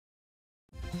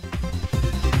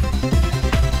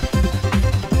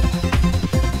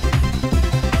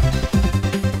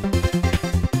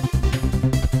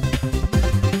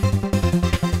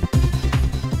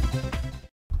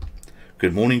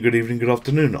Good morning, good evening, good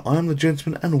afternoon. I am the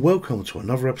Gentleman and welcome to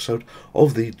another episode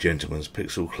of the Gentleman's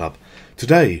Pixel Club.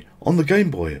 Today, on the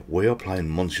Game Boy, we are playing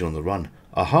Monty on the Run.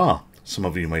 Aha! Some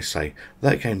of you may say,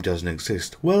 that game doesn't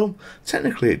exist. Well,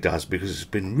 technically it does because it's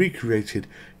been recreated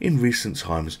in recent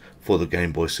times for the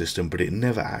Game Boy system, but it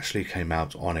never actually came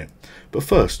out on it. But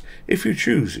first, if you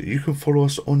choose, you can follow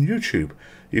us on YouTube,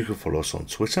 you can follow us on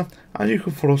Twitter, and you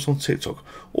can follow us on TikTok.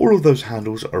 All of those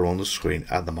handles are on the screen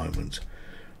at the moment.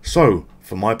 So,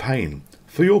 for my pain,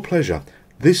 for your pleasure,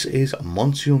 this is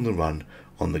Monty on the Run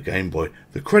on the Game Boy.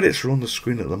 The credits are on the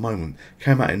screen at the moment.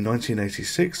 Came out in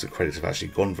 1986, the credits have actually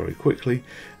gone very quickly,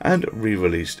 and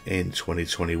re-released in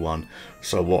 2021.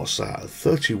 So what's that,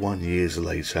 31 years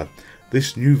later,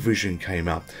 this new vision came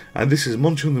out, and this is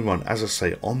Monty on the Run, as I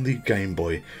say, on the Game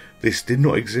Boy. This did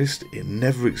not exist, it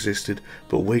never existed,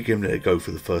 but we're giving it a go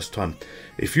for the first time.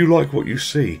 If you like what you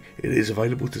see, it is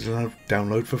available to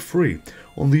download for free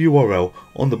on the URL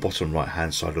on the bottom right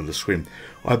hand side of the screen.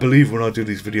 I believe when I do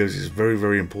these videos it's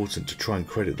very important to try and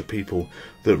credit the people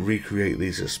that recreate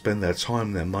these, that spend their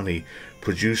time, their money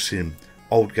producing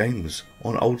old games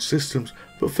on old systems,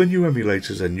 but for new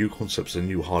emulators and new concepts and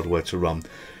new hardware to run.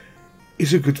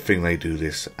 It's a good thing they do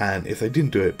this, and if they didn't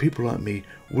do it, people like me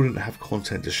wouldn't have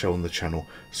content to show on the channel.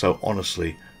 So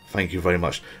honestly, thank you very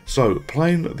much. So,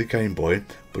 playing the Game Boy,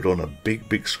 but on a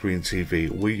big screen TV,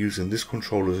 we're using this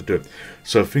controller to do it.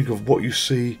 So think of what you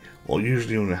see, or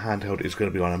usually on a handheld, is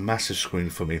going to be on a massive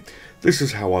screen for me. This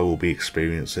is how I will be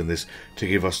experiencing this, to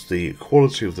give us the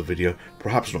quality of the video,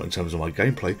 perhaps not in terms of my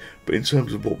gameplay, but in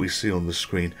terms of what we see on the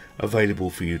screen, available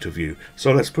for you to view.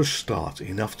 So let's push start,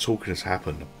 enough talking has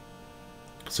happened.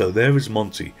 So there is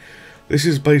Monty. This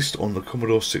is based on the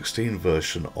Commodore 16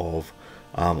 version of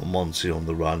Monty on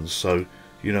the Run, so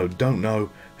don't know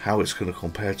how it's going to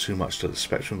compare too much to the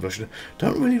Spectrum version.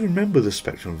 Don't really remember the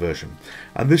Spectrum version,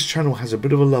 and this channel has a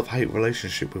bit of a love-hate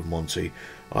relationship with Monty.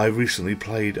 I recently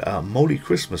played Moldy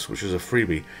Christmas, which is a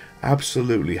freebie.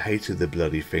 Absolutely hated the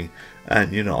bloody thing,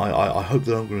 and I hope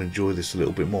that I'm going to enjoy this a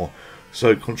little bit more.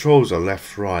 So controls are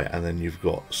left, right, and then you've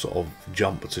got sort of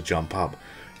jump to jump up.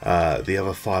 The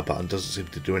other fire button doesn't seem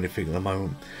to do anything at the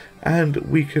moment, and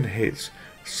we can hit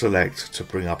select to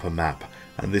bring up a map,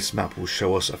 and this map will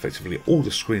show us effectively all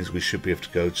the screens we should be able to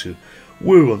go to.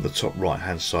 We're on the top right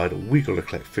hand side, we got to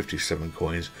collect 57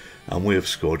 coins, and we have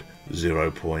scored 0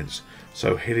 points.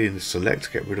 So hitting select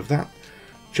to get rid of that,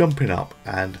 jumping up,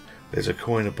 and there's a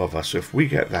coin above us. So if we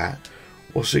get that,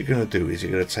 what's it going to do? Is it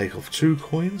going to take off 2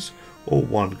 coins or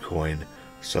 1 coin?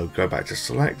 So go back to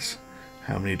select.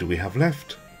 How many do we have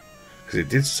left? Because it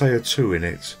did say a 2 in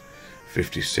it.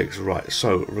 56, right.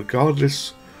 So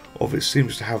regardless of, it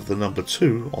seems to have the number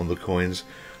 2 on the coins.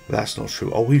 That's not true.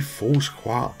 Oh, he falls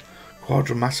quite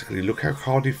dramatically. Look how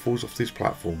hard he falls off these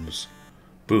platforms.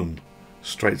 Boom,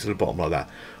 straight to the bottom like that.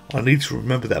 I need to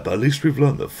remember that, but at least we've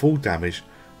learned that full damage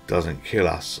doesn't kill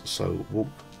us. So,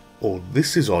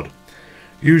 this is odd.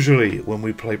 Usually when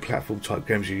we play platform type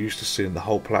games, you're used to seeing the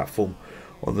whole platform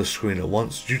on the screen at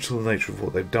once. Due to the nature of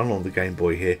what they've done on the Game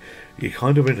Boy here, you're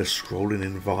kind of in a scrolling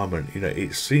environment.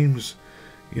 It seems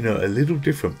a little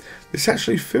different. This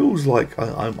actually feels like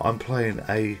I'm playing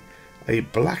a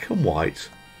black and white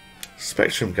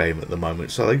Spectrum game at the moment.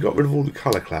 So they got rid of all the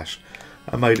colour clash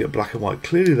and made it black and white.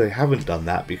 Clearly they haven't done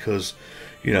that because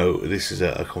this is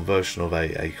a conversion of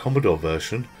a Commodore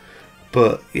version,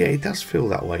 but yeah, it does feel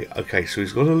that way. Okay, so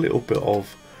he's got a little bit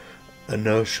of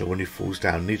inertia when he falls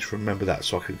down. Need to remember that,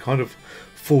 so I can kind of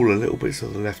fall a little bit to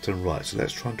the left and right. So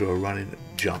let's try and do a running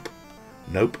jump.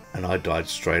 Nope, and I died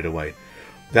straight away.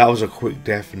 That was a quick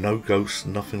death, no ghosts,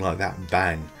 nothing like that.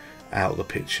 Bang, out of the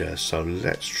picture. So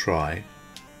let's try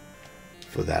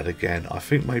for that again. I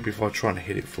think maybe if I try and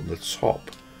hit it from the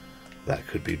top, that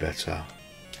could be better.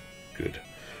 Good.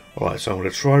 Alright, so I'm going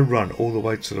to try and run all the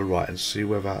way to the right and see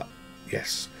whether,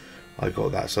 yes, I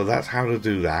got that. So that's how to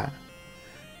do that.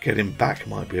 Getting back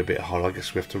might be a bit hard. I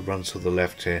guess we have to run to the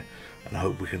left here and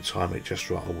hope we can time it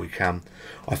just right. Or we can.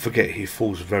 I forget he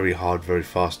falls very hard, very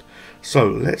fast. So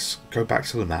let's go back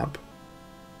to the map.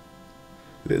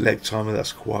 Little leg timer,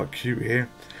 that's quite cute here.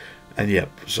 And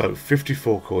yep, so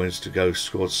 54 coins to go,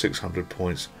 scored 600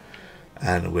 points.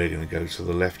 And we're going to go to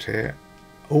the left here.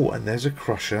 Oh, and there's a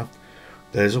crusher.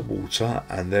 There's a water,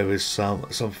 and there is some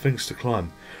things to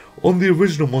climb. On the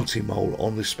original Monty Mole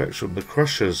on the Spectrum, the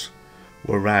crushers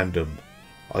were random.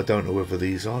 I don't know whether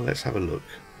these are. Let's have a look.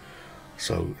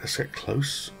 So let's get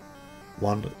close.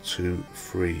 1, 2,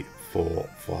 3, 4,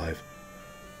 5.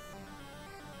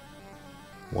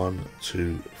 1,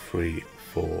 2, 3,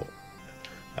 4.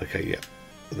 Okay, yeah.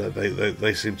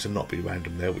 They seem to not be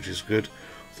random there, which is good.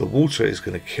 The water is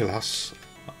going to kill us.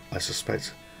 I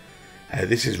suspect.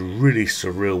 This is really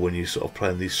surreal when you sort of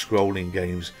playing these scrolling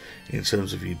games in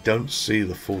terms of you don't see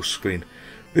the full screen.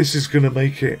 This is going to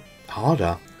make it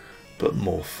harder but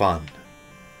more fun.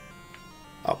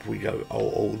 Up we go.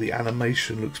 Oh, the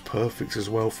animation looks perfect as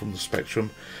well from the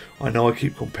Spectrum. I know I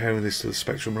keep comparing this to the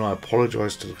Spectrum, and I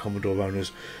apologise to the Commodore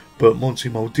owners, but Monty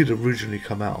Mole did originally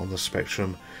come out on the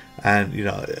Spectrum, and you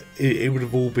know it would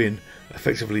have all been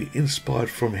effectively inspired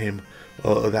from him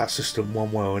or that system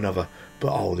one way or another.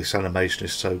 But oh, this animation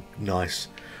is so nice.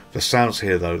 The sounds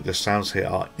here though, the sounds here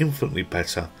are infinitely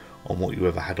better on what you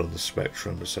ever had on the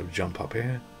Spectrum. So jump up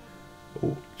here.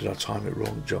 Oh, did I time it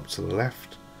wrong? Jump to the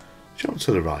left. Jump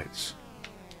to the right,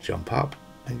 jump up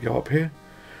and go up here.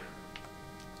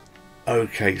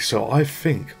 Okay, so I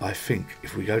think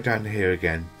if we go down here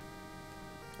again,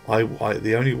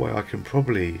 the only way I can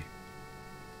probably,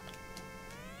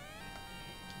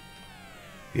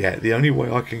 yeah, the only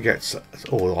way I can get to,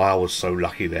 oh, I was so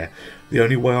lucky there. The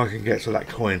only way I can get to that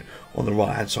coin on the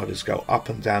right hand side is go up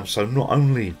and down. So not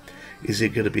only is it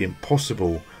going to be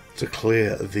impossible to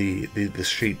clear the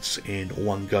sheets in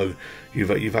one go,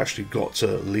 you've actually got to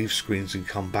leave screens and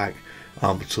come back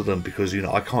to them, because you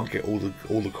know I can't get all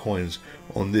the coins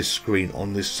on this screen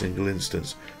on this single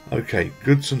instance. Okay,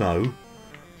 good to know.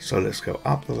 So let's go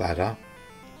up the ladder,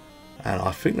 and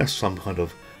I think that's some kind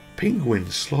of penguin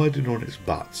sliding on its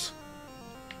butt.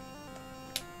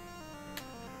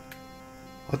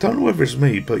 I don't know whether it's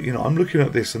me, but you know I'm looking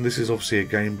at this, and this is obviously a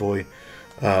Game Boy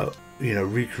you know,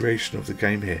 recreation of the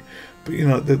game here, but you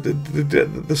know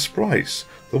the sprites,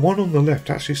 the one on the left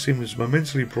actually seems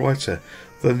momentally brighter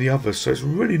than the others, so it's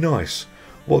really nice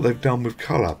what they've done with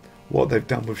colour, what they've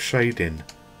done with shading.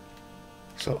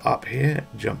 So up here,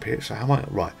 jump here. So how am I?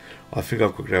 Right, I think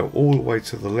I've got to go all the way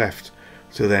to the left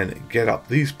to then get up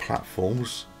these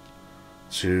platforms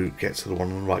to get to the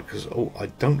one on the right, because oh, I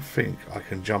don't think I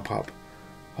can jump up.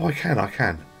 Oh, I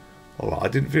can. Alright, I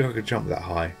didn't think I could jump that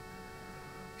high.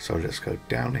 So let's go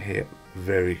down here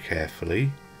very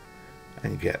carefully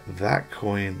and get that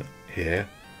coin here.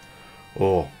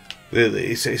 Oh,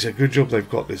 it's a good job they've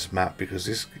got this map, because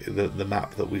this the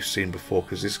map that we've seen before,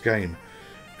 because this game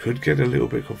could get a little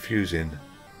bit confusing.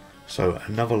 So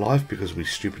another life, because we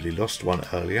stupidly lost one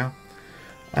earlier.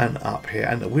 And up here,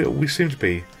 and we seem to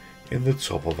be in the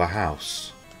top of a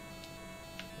house.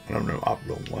 No, up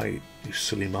wrong way, you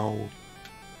silly mole.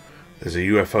 There's a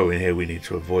UFO in here, we need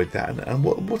to avoid that. And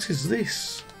what is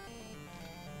this?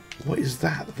 What is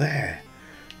that there?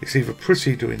 It's either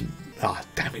pretty doing... ah,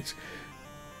 damn it.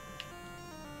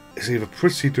 It's either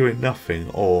pretty doing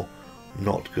nothing or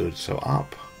not good. So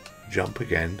up, jump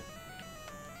again.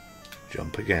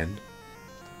 Jump again.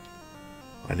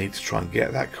 I need to try and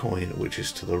get that coin, which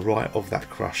is to the right of that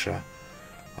crusher.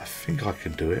 I think I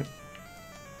can do it.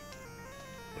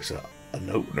 Is that a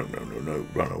no,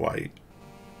 run away.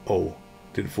 Oh,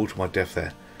 didn't fall to my death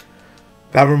there.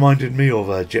 That reminded me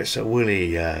of Jet Set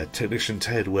Willy, Technician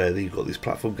Ted, where you've got these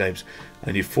platform games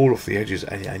and you fall off the edges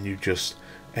and you just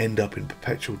end up in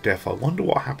perpetual death. I wonder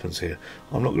what happens here.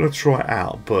 I'm not going to try it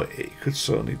out, but it could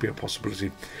certainly be a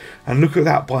possibility. And look at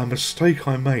that, by a mistake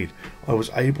I made, I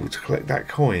was able to collect that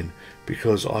coin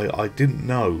because I didn't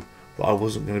know that I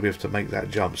wasn't going to be able to make that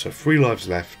jump. So 3 lives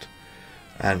left,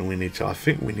 and we need to, I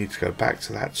think we need to go back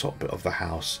to that top bit of the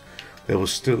house. There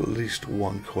was still at least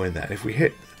 1 coin there. And if we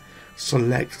hit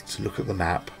select to look at the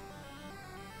map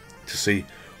to see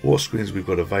what screens we've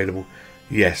got available,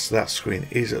 yes, that screen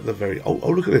is at the very... oh,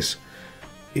 look at this.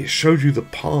 It showed you the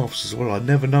paths as well. I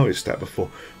never noticed that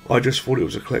before. I just thought it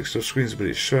was a collection of screens, but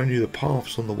it's showing you the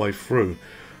paths on the way through.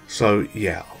 So,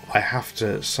 yeah, I have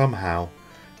to somehow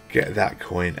get that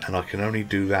coin, and I can only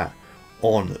do that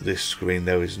on this screen.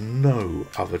 There is no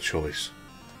other choice.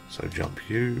 So, jump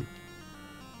you.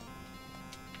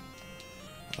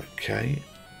 Okay.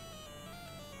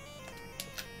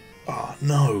 Ah,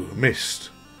 no, missed.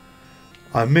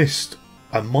 I missed.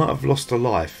 I might have lost a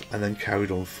life and then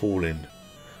carried on falling,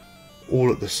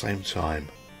 all at the same time.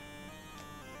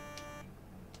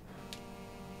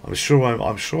 I'm sure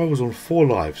I was on 4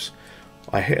 lives.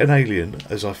 I hit an alien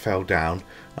as I fell down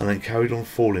and then carried on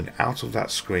falling out of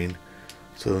that screen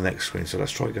to the next screen. So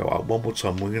let's try to go up one more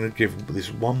time. We're going to give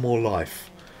this one more life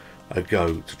a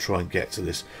go to try and get to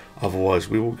this. Otherwise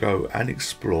we will go and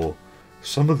explore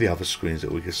some of the other screens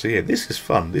that we can see here. This is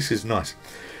fun. This is nice.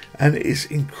 And it's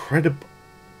incredible.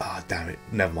 Ah, damn it.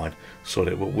 Never mind.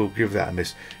 Sorry, we'll give that a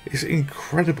miss. It's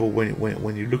incredible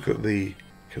when you look at the...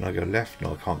 can I go left?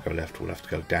 No, I can't go left. We'll have to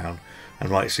go down. And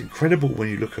right, it's incredible when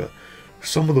you look at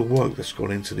some of the work that's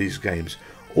gone into these games,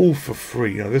 all for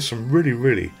free. You know, there's some really,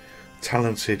 really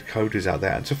talented coders out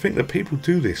there. And to think that people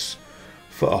do this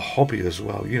for a hobby as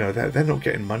well. You know, they're not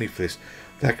getting money for this.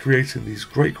 They're creating these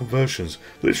great conversions,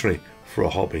 literally, for a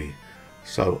hobby.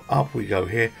 So up we go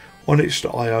here. On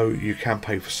itch.io you can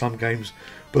pay for some games,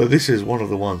 but this is one of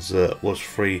the ones that was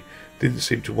free. Didn't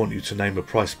seem to want you to name a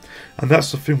price. And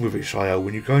that's the thing with itch.io.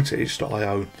 When you go into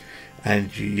itch.io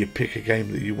and you pick a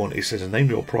game that you want, it says name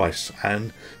your price,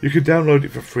 and you can download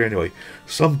it for free anyway.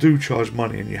 Some do charge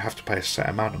money and you have to pay a set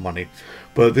amount of money,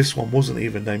 but this one wasn't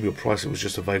even name your price, it was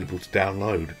just available to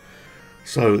download.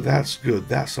 So that's good,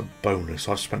 that's a bonus.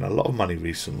 I've spent a lot of money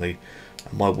recently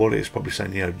and my wallet is probably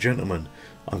saying, you know, gentlemen,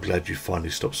 I'm glad you finally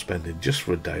stopped spending just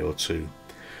for a day or two.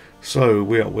 So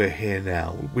we're here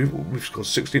now. We've got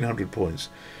 1600 points.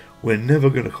 We're never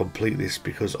going to complete this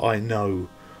because I know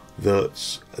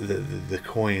that the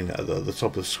coin at the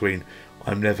top of the screen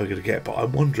I'm never going to get. But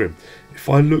I'm wondering, if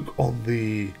I look on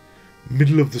the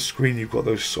middle of the screen, you've got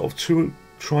those sort of two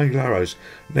triangle arrows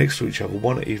next to each other,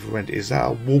 one at either end. Is that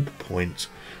a warp point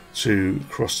to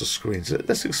cross the screen? So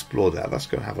let's explore that. Let's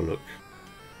go have a look.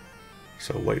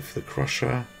 So wait for the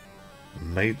crusher.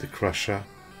 Made the crusher.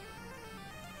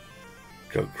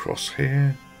 Go across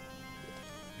here.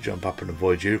 Jump up and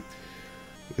avoid you.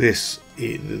 This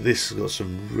has got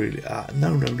some really...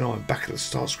 no, I'm back at the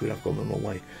start screen. I've gone the wrong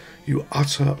way. You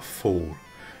utter fool.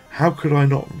 How could I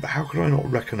not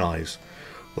recognise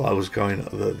that I was going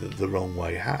the wrong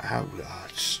way? How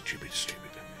stupid.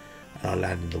 And I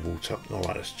land in the water.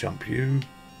 Alright, let's jump you.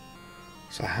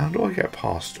 So how do I get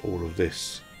past all of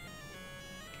this?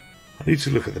 I need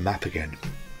to look at the map again.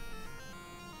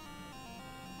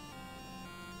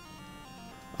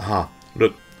 Aha,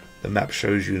 look, the map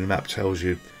shows you, the map tells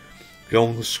you. Go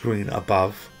on the screen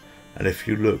above, and if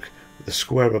you look, the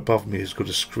square above me has got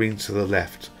a screen to the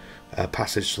left, a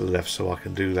passage to the left, so I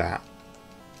can do that.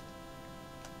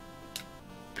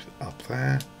 Up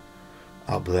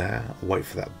there, wait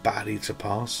for that baddie to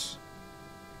pass.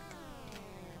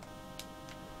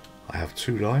 I have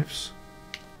 2 lives.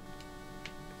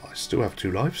 I still have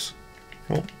 2 lives.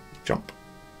 Oh, jump.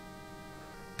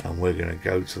 And we're going to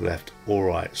go to the left.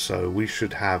 Alright, so we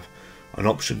should have an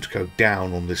option to go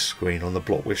down on this screen. On the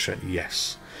block we're showing,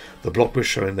 yes. The block we're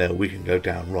showing there, we can go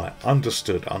down. Right,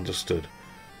 understood.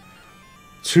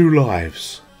 2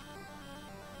 lives.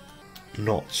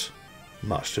 Not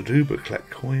much to do but collect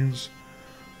coins.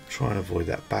 Try and avoid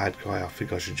that bad guy. I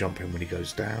think I should jump in when he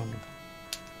goes down.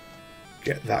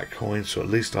 Get that coin, so at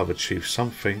least I've achieved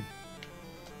something.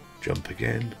 Jump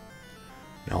again.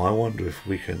 Now I wonder if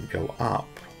we can go up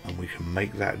and we can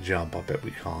make that jump. I bet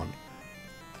we can't.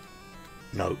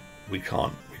 No, we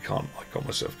can't. I got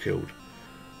myself killed.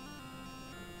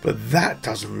 But that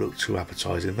doesn't look too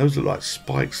appetizing. Those look like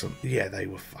spikes, and yeah, they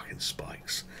were fucking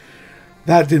spikes.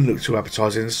 That didn't look too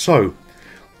appetizing. So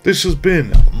this has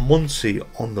been Monty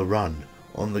on the Run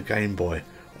on the Game Boy.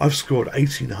 I've scored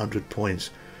 1800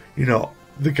 points. You know,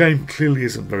 the game clearly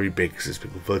isn't very big because it's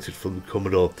been converted from the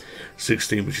Commodore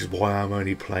 16, which is why I'm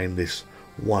only playing this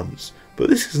once. But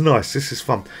this is nice, this is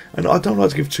fun, and I don't like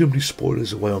to give too many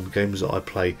spoilers away on the games that I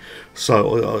play,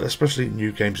 so especially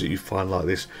new games that you find like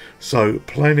this. So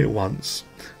playing it once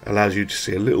allows you to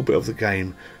see a little bit of the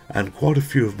game and quite a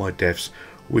few of my deaths.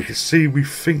 We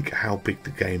think how big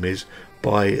the game is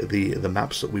by the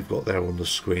maps that we've got there on the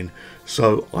screen.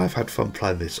 So I've had fun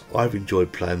playing this, I've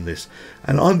enjoyed playing this,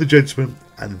 and I'm the Gentleman,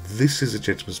 and this is the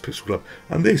Gentleman's Pixel Club,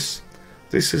 and this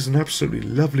is an absolutely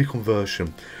lovely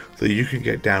conversion that you can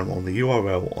get down on the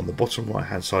URL on the bottom right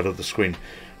hand side of the screen.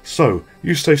 So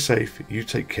you stay safe, you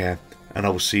take care, and I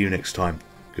will see you next time.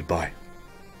 Goodbye.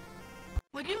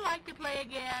 Would you like to play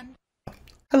again?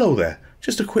 Hello there,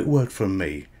 just a quick word from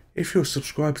me. If you're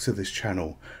subscribed to this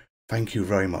channel, thank you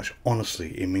very much.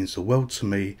 Honestly, it means the world to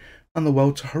me and the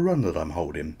world to Harun that I'm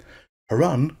holding.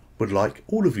 Harun would like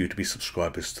all of you to be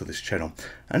subscribers to this channel,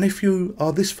 and if you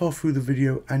are this far through the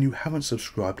video and you haven't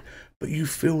subscribed but you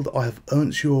feel that I have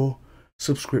earned your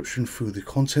subscription through the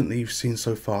content that you've seen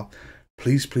so far,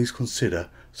 please consider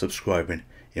subscribing.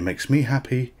 It makes me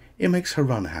happy, it makes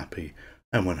Harun happy,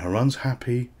 and when Harun's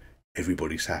happy,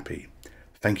 everybody's happy.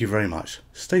 Thank you very much.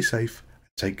 Stay safe,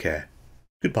 take care.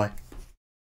 Goodbye.